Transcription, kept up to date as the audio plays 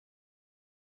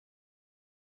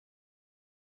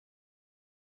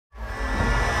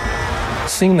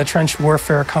seeing the trench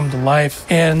warfare come to life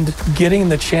and getting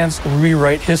the chance to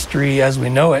rewrite history as we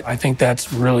know it, I think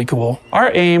that's really cool.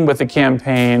 Our aim with the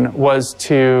campaign was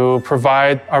to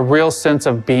provide a real sense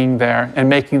of being there and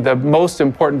making the most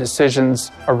important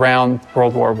decisions around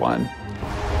World War I.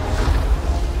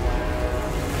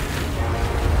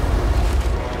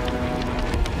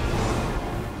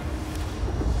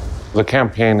 The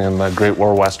campaign in the Great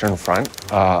War Western Front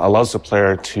allows the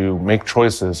player to make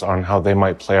choices on how they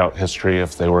might play out history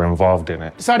if they were involved in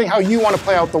it. Deciding how you want to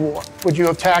play out the war. Would you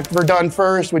have attacked Verdun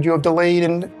first? Would you have delayed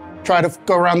and try to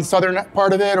go around the southern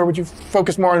part of it? Or would you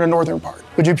focus more on the northern part?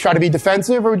 Would you try to be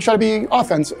defensive or would you try to be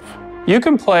offensive? You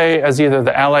can play as either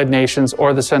the Allied nations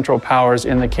or the Central Powers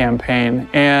in the campaign,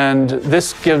 and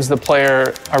this gives the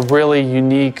player a really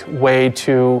unique way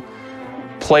to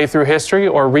play through history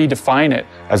or redefine it.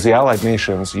 As the Allied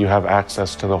nations, you have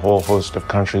access to the whole host of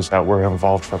countries that were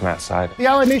involved from that side. The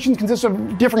Allied nations consist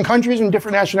of different countries and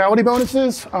different nationality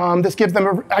bonuses. This gives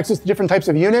them access to different types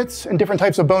of units and different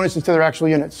types of bonuses to their actual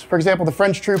units. For example, the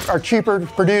French troops are cheaper to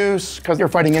produce because they're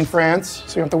fighting in France, so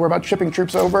you don't have to worry about shipping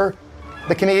troops over.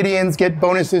 The Canadians get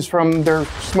bonuses from their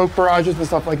smoke barrages and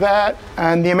stuff like that.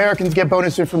 And the Americans get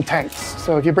bonuses from tanks.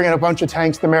 So if you bring in a bunch of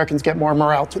tanks, the Americans get more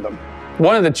morale to them.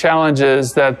 One of the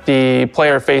challenges that the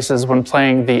player faces when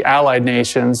playing the Allied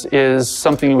nations is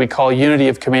something we call unity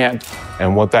of command.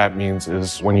 And what that means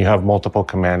is when you have multiple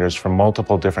commanders from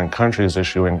multiple different countries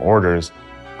issuing orders,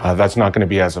 that's not going to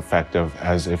be as effective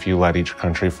as if you let each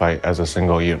country fight as a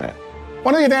single unit.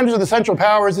 One of the advantages of the Central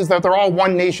Powers is that they're all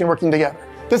one nation working together.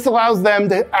 This allows them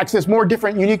to access more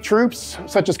different unique troops,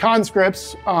 such as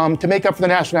conscripts, to make up for the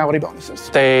nationality bonuses.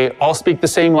 They all speak the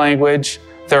same language.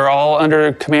 They're all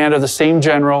under command of the same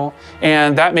general,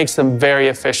 and that makes them very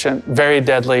efficient, very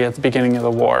deadly at the beginning of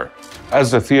the war.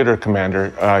 As a theater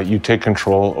commander, you take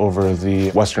control over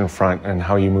the Western Front and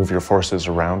how you move your forces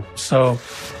around. So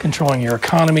controlling your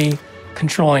economy,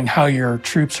 controlling how your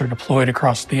troops are deployed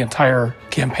across the entire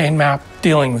campaign map,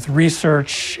 dealing with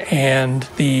research and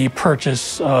the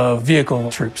purchase of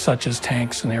vehicle troops such as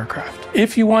tanks and aircraft.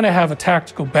 If you want to have a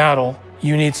tactical battle,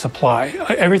 you need supply.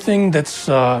 Everything that's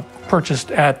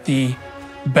purchased at the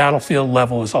battlefield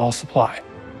level is all supply.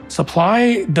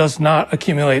 Supply does not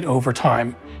accumulate over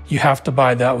time. You have to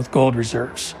buy that with gold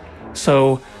reserves.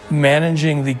 So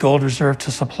managing the gold reserve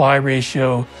to supply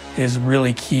ratio is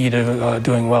really key to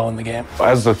doing well in the game.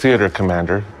 As the theater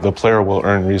commander, the player will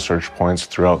earn research points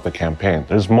throughout the campaign.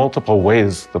 There's multiple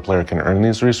ways the player can earn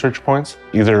these research points,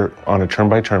 either on a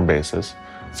turn-by-turn basis,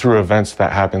 through events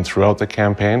that happen throughout the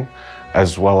campaign,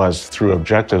 as well as through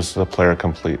objectives the player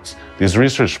completes. These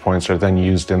research points are then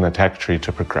used in the tech tree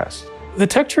to progress. The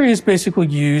tech tree is basically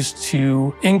used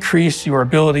to increase your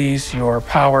abilities, your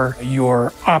power,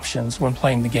 your options when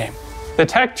playing the game. The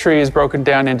tech tree is broken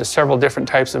down into several different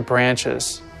types of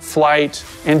branches: flight,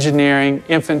 engineering,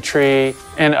 infantry,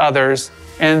 and others.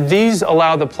 And these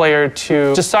allow the player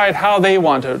to decide how they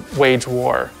want to wage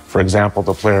war. For example,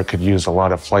 the player could use a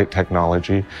lot of flight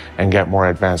technology and get more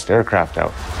advanced aircraft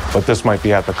out, but this might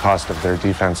be at the cost of their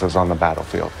defenses on the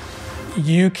battlefield.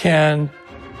 You can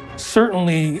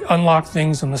certainly unlock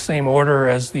things in the same order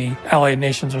as the Allied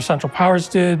nations or Central Powers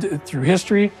did through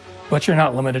history, but you're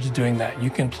not limited to doing that. You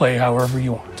can play however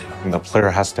you want to. And the player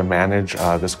has to manage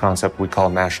this concept we call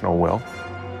national will.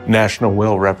 National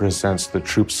will represents the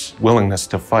troops' willingness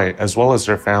to fight, as well as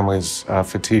their families'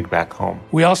 fatigue back home.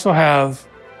 We also have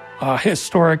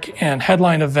historic and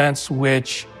headline events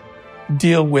which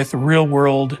deal with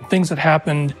real-world things that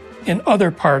happened in other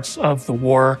parts of the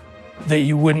war that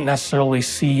you wouldn't necessarily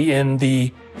see in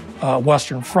the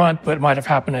Western Front, but might have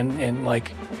happened in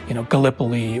like,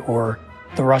 Gallipoli or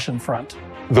the Russian front.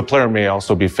 The player may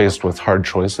also be faced with hard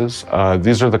choices.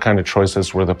 These are the kind of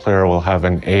choices where the player will have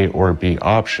an A or B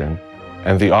option,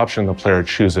 and the option the player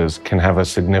chooses can have a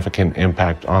significant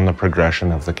impact on the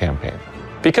progression of the campaign.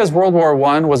 Because World War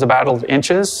I was a battle of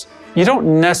inches, you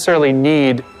don't necessarily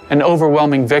need an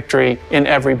overwhelming victory in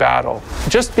every battle.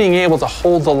 Just being able to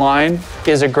hold the line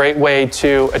is a great way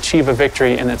to achieve a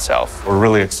victory in itself. We're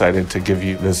really excited to give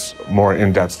you this more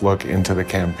in-depth look into the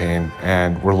campaign,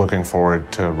 and we're looking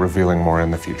forward to revealing more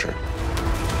in the future.